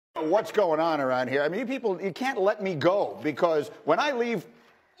What's going on around here? I mean, you people, you can't let me go because when I leave,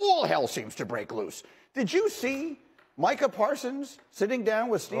 all hell seems to break loose. Did you see Micah Parsons sitting down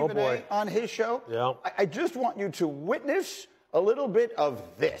with Stephen A. on his show? Yeah. I just want you to witness a little bit of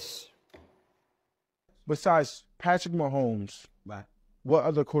this. Besides Patrick Mahomes, right, what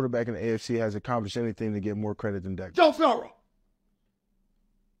other quarterback in the AFC has accomplished anything to get more credit than Dak? Joe Burrow.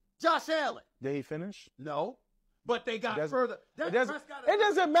 Josh Allen. Did he finish? No. But they got further. It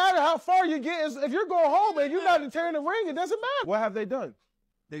doesn't matter how far you get. If you're going home and you're not tearing the ring, it doesn't matter. What have they done?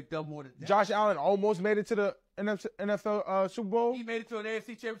 They've done more than that. Josh Allen almost made it to the NFL Super Bowl. He made it to an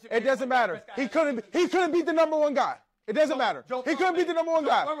AFC championship. It doesn't matter. He couldn't beat the number one guy. It doesn't matter. He couldn't beat the number one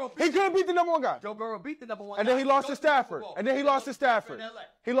guy. He couldn't beat the number one guy. Joe Burrow beat the number one guy. And then he lost to Stafford. And then he lost to Stafford.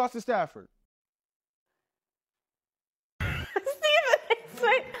 He lost to Stafford.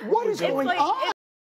 What is going on?